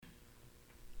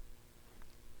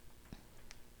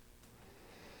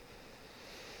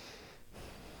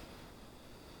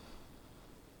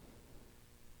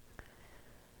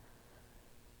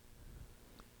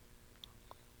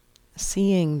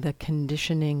seeing the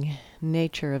conditioning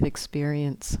nature of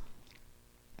experience.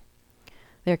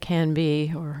 There can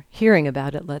be, or hearing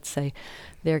about it, let's say,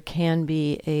 there can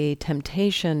be a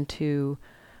temptation to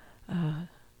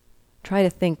try to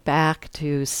think back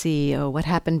to see, oh, what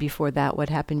happened before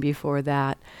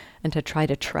that, and to try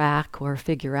to track or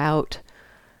figure out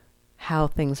how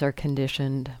things are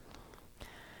conditioned.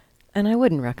 And I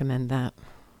wouldn't recommend that.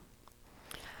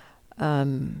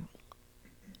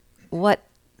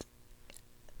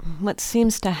 What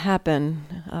seems to happen,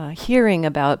 hearing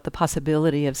about the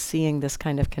possibility of seeing this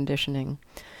kind of conditioning,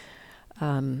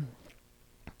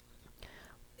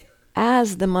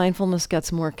 as the mindfulness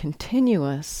gets more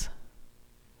continuous,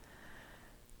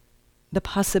 the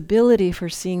possibility for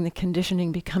seeing the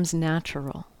conditioning becomes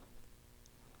natural.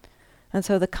 And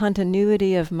so the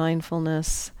continuity of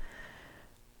mindfulness,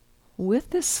 with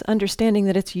this understanding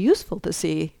that it's useful to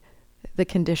see the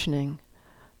conditioning,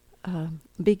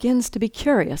 begins to be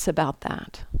curious about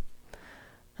that.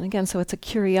 And again, so it's a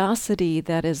curiosity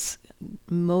that is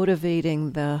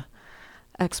motivating the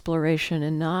exploration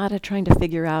and not a trying to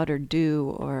figure out or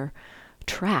do or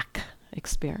track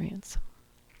experience.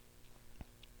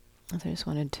 So I just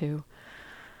wanted to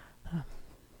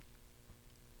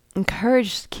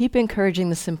keep encouraging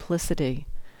the simplicity.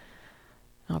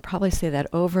 I'll probably say that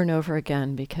over and over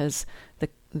again because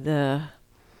the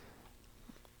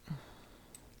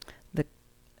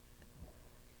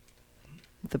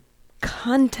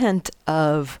content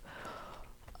of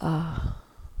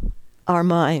our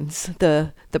minds,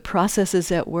 the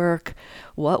processes at work,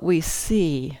 what we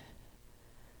see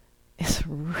is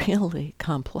really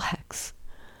complex.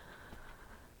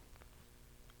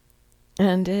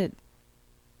 And it,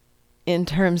 in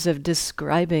terms of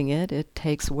describing it, it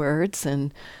takes words,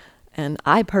 and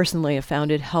I personally have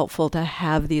found it helpful to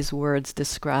have these words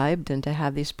described and to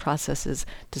have these processes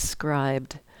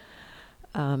described.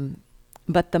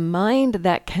 But the mind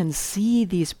that can see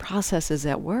these processes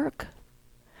at work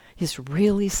is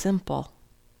really simple.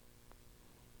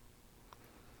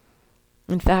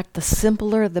 In fact, the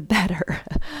simpler, the better.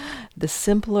 The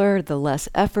simpler, the less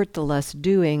effort, the less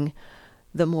doing,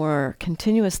 the more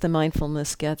continuous the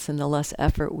mindfulness gets and the less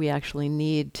effort we actually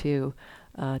need to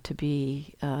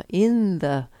be in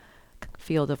the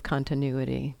field of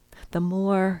continuity, the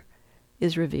more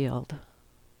is revealed.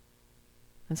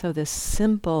 And so this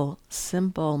simple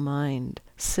mind,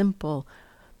 simple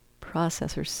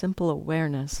process or simple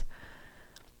awareness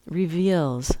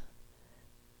reveals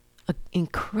an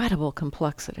incredible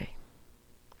complexity.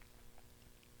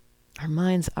 Our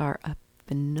minds are a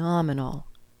phenomenal.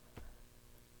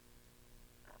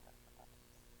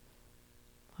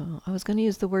 Well, I was going to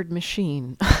use the word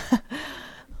machine. I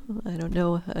don't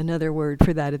know another word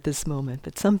for that at this moment,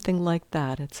 but something like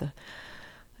that. It's a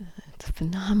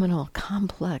phenomenal,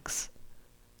 complex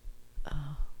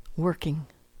working.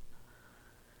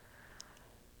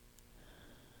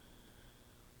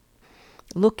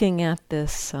 Looking at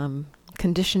this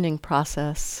conditioning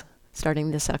process, starting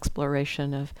this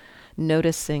exploration of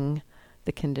noticing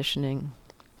the conditioning,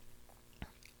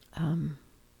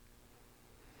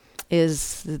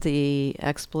 is the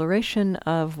exploration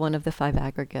of one of the 5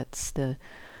 aggregates, the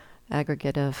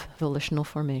aggregate of volitional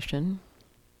formation.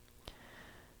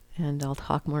 And I'll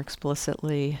talk more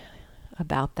explicitly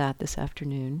about that this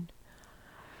afternoon.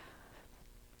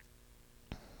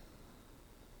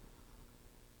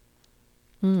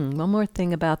 One more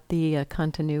thing about the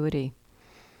continuity.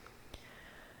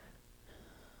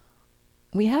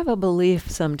 We have a belief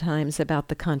sometimes about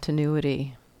the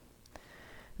continuity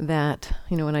that,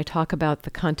 when I talk about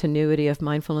the continuity of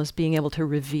mindfulness being able to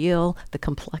reveal the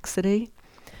complexity,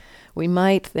 we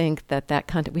might think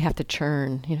that we have to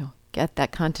churn, get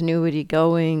that continuity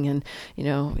going, and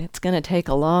it's going to take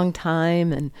a long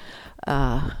time, and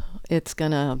it's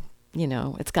going to,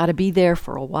 it's got to be there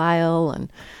for a while,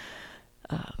 and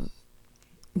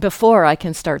before I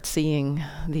can start seeing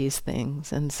these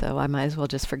things. And so I might as well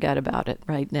just forget about it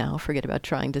right now, forget about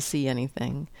trying to see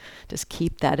anything, just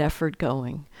keep that effort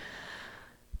going.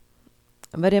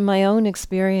 But in my own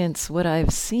experience, what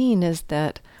I've seen is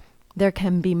that there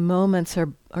can be moments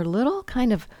or little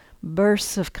kind of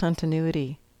bursts of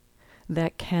continuity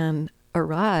that can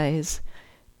arise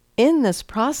in this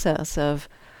process of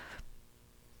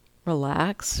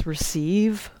relax,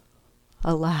 receive,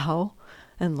 allow,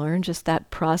 and learn, just that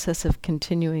process of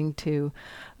continuing to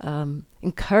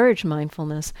encourage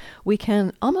mindfulness. We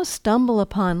can almost stumble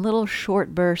upon little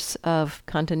short bursts of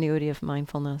continuity of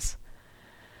mindfulness.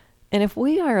 And if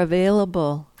we are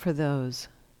available for those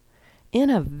in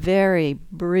a very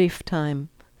brief time,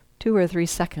 2 or 3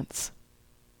 seconds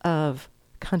of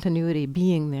continuity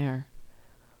being there,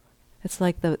 It's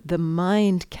like the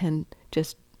mind can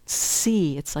just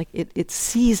see. It's like it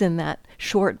sees in that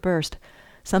short burst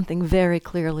something very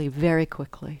clearly, very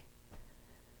quickly.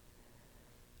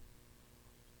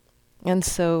 And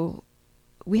so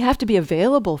we have to be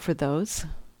available for those.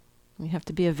 We have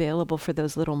to be available for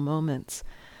those little moments.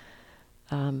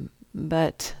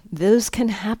 But those can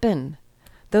happen.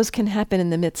 Those can happen in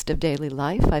the midst of daily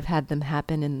life. I've had them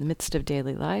happen in the midst of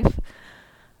daily life.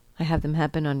 I have them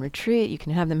happen on retreat. You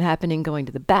can have them happening going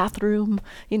to the bathroom.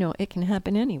 It can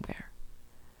happen anywhere.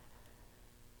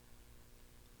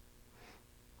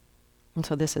 And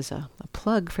so this is a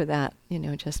plug for that,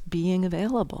 just being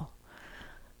available.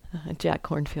 Jack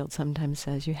Kornfield sometimes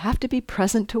says, you have to be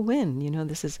present to win.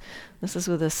 This is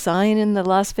with a sign in the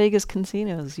Las Vegas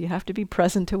casinos. You have to be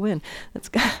present to win. That's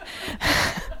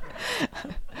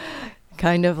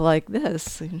kind of like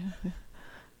this,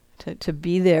 to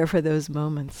be there for those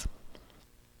moments.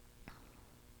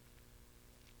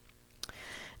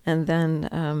 And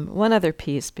then one other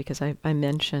piece, because I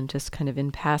mentioned just kind of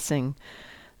in passing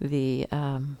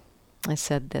I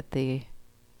said that the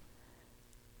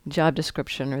job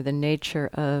description or the nature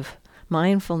of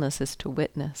mindfulness is to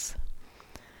witness.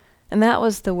 And that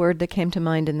was the word that came to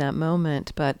mind in that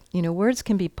moment. But, words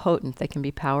can be potent, they can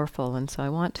be powerful. And so I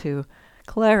want to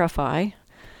clarify,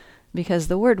 because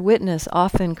the word witness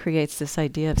often creates this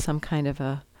idea of some kind of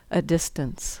a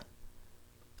distance,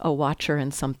 a watcher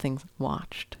and something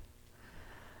watched.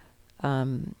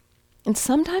 And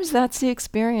sometimes that's the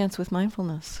experience with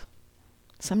mindfulness.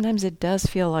 Sometimes it does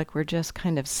feel like we're just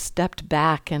kind of stepped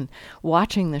back and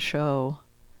watching the show.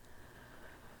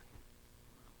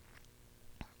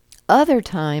 Other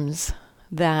times,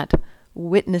 that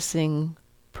witnessing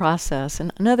process,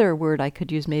 and another word I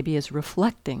could use maybe is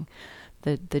reflecting.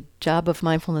 The job of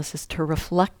mindfulness is to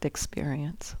reflect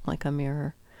experience, like a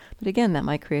mirror. But again, that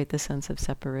might create the sense of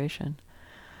separation.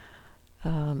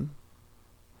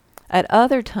 At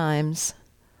other times,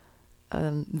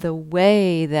 the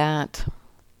way that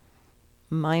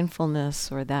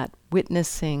mindfulness or that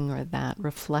witnessing or that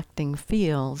reflecting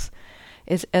feels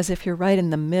is as if you're right in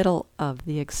the middle of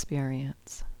the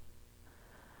experience.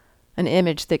 An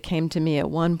image that came to me at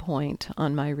one point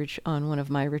on one of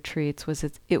my retreats was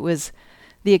it was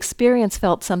the experience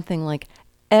felt something like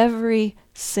every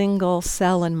single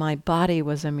cell in my body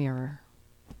was a mirror.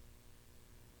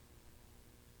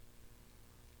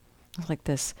 It was like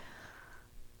this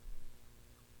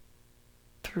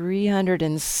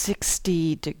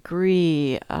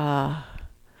 360-degree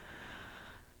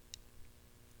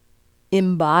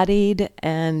embodied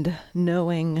and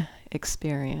knowing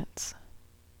experience.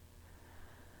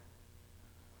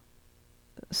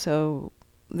 So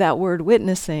that word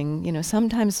witnessing,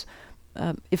 sometimes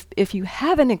if you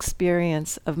have an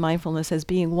experience of mindfulness as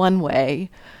being one way,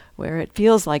 where it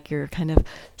feels like you're kind of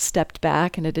stepped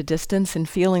back and at a distance and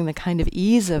feeling the kind of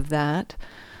ease of that,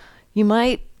 you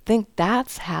might think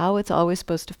that's how it's always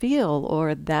supposed to feel,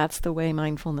 or that's the way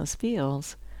mindfulness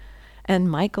feels, and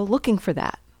might go looking for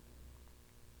that.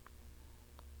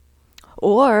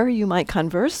 Or you might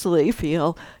conversely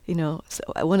feel, so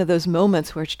one of those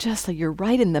moments where it's just like you're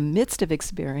right in the midst of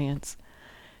experience,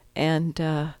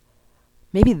 and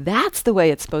maybe that's the way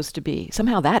it's supposed to be.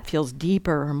 Somehow that feels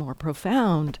deeper or more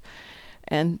profound,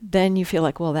 and then you feel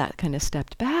like, well, that kind of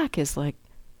stepped back is like,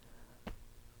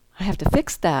 I have to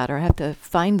fix that, or I have to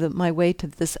find my way to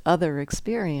this other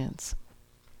experience.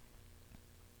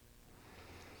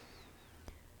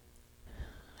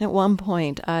 At one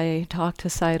point, I talked to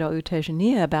Sayadaw U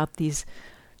Tejaniya about these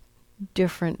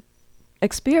different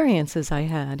experiences I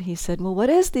had. He said, well, what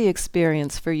is the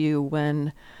experience for you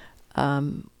when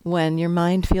your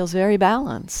mind feels very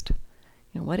balanced?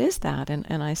 What is that?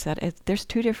 And I said, there's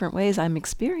two different ways I'm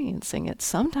experiencing it.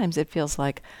 Sometimes it feels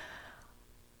like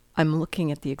I'm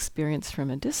looking at the experience from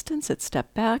a distance. It's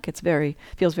stepped back.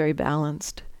 Feels very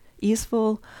balanced,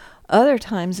 easeful. Other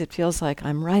times it feels like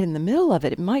I'm right in the middle of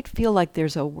it. It might feel like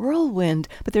there's a whirlwind,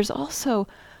 but there's also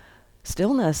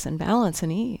stillness and balance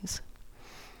and ease.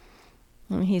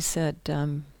 And he said,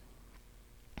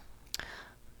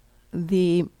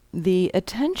 the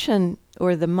attention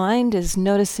or the mind is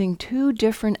noticing two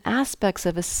different aspects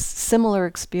of a similar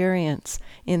experience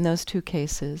in those two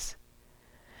cases.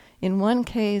 In one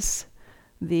case,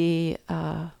 the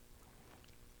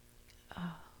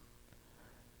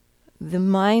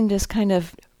mind is kind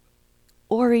of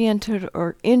oriented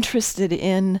or interested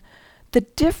in the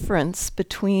difference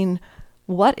between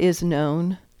what is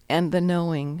known and the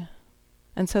knowing.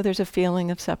 And so there's a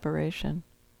feeling of separation.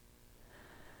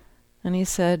 And he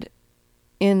said,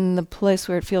 in the place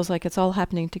where it feels like it's all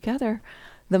happening together,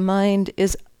 the mind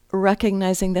is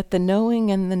recognizing that the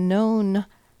knowing and the known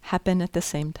happen at the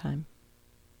same time.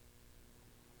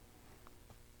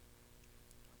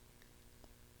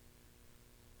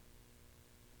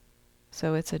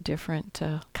 So it's a different,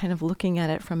 kind of looking at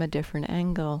it from a different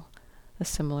angle, a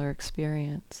similar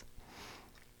experience.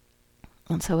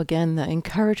 And so again, the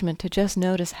encouragement to just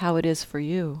notice how it is for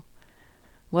you.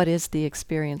 What is the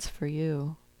experience for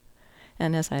you?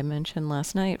 And as I mentioned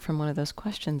last night from one of those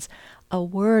questions,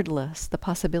 the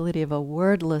possibility of a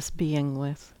wordless being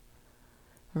with,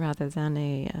 rather than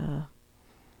a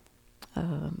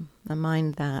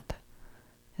mind that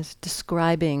is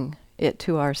describing it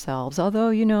to ourselves.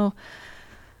 Although,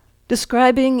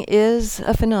 describing is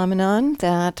a phenomenon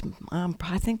that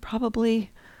I think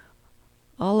probably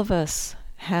all of us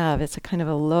have. It's a kind of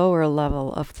a lower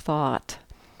level of thought.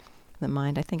 The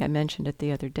mind, I think I mentioned it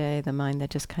the other day, the mind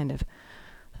that just kind of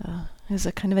is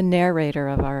a kind of a narrator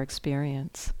of our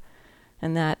experience.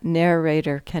 And that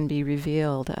narrator can be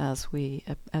revealed as we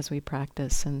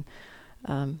practice. And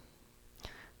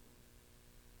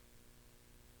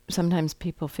sometimes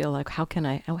people feel like, how can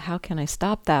I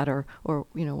stop that? Or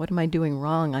what am I doing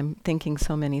wrong? I'm thinking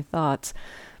so many thoughts.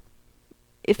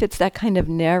 If it's that kind of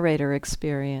narrator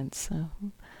experience,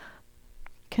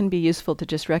 can be useful to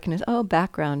just recognize,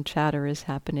 background chatter is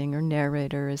happening or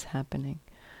narrator is happening.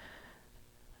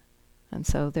 And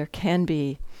so there can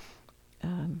be,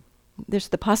 there's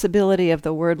the possibility of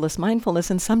the wordless mindfulness,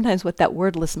 and sometimes what that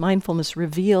wordless mindfulness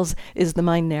reveals is the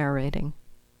mind narrating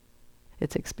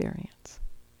its experience.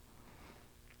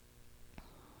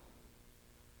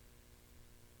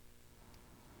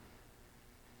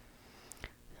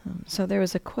 So there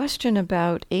was a question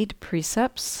about 8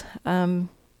 precepts.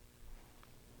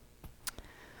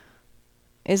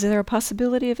 Is there a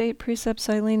possibility of 8 precepts,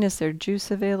 Eileen? Is there juice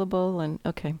available? And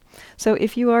okay. So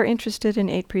if you are interested in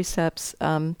 8 precepts,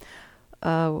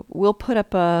 we'll put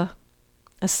up a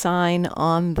sign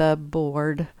on the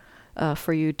board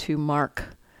for you to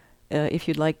mark if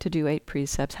you'd like to do 8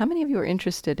 precepts. How many of you are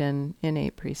interested in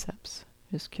 8 precepts?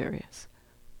 Just curious.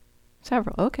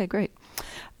 Several. Okay, great.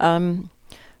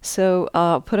 So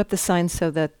I'll put up the sign so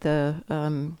that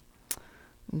the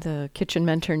kitchen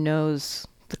mentor knows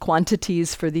the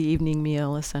quantities for the evening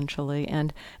meal, essentially,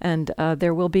 and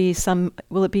there will be some.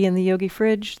 Will it be in the yogi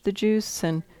fridge, the juice?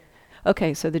 And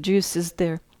okay, so the juice is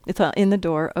there. It's in the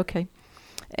door. Okay,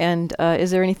 and is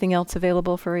there anything else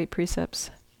available for 8 precepts?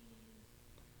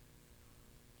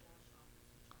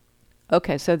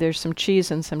 Okay, so there's some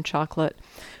cheese and some chocolate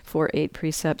for 8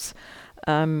 precepts.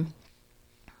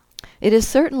 It is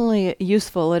certainly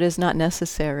useful. It is not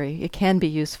necessary. It can be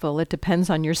useful. It depends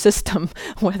on your system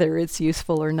whether it's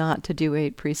useful or not to do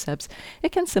 8 precepts.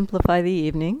 It can simplify the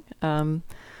evening. And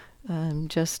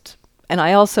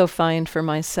I also find for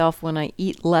myself when I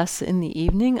eat less in the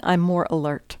evening, I'm more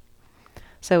alert.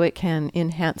 So it can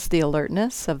enhance the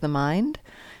alertness of the mind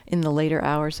in the later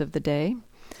hours of the day.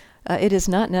 It is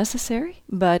not necessary,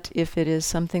 but if it is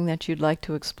something that you'd like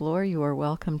to explore, you are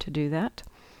welcome to do that.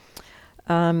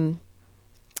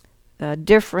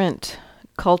 Different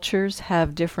cultures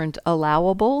have different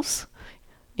allowables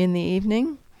in the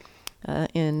evening.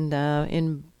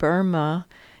 In Burma,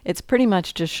 it's pretty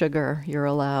much just sugar you're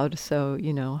allowed. So,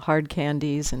 hard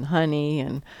candies and honey,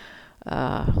 and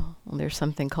there's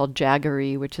something called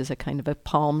jaggery, which is a kind of a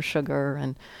palm sugar,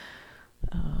 and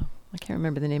I can't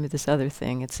remember the name of this other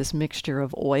thing. It's this mixture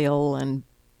of oil and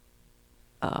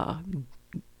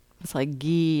it's like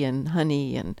ghee and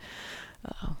honey, and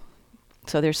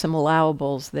so there's some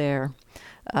allowables there,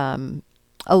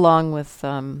 along with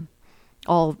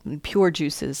all pure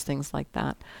juices, things like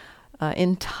that.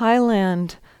 In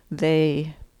Thailand,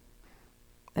 they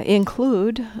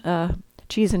include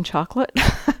cheese and chocolate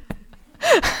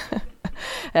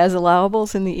as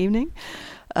allowables in the evening.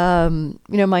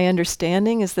 My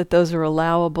understanding is that those are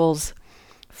allowables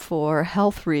for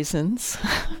health reasons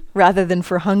rather than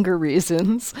for hunger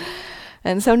reasons.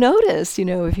 And so notice,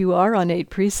 if you are on 8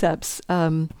 precepts,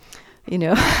 are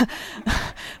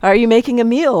you making a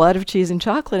meal out of cheese and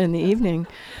chocolate in the evening?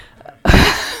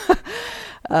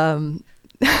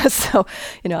 So,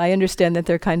 I understand that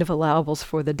they're kind of allowables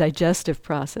for the digestive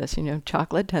process.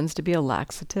 Chocolate tends to be a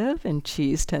laxative and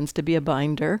cheese tends to be a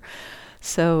binder.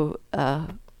 So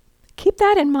keep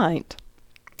that in mind.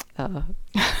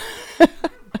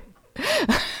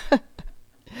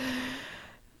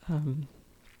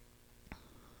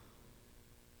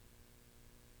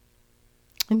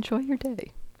 Enjoy your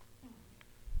day.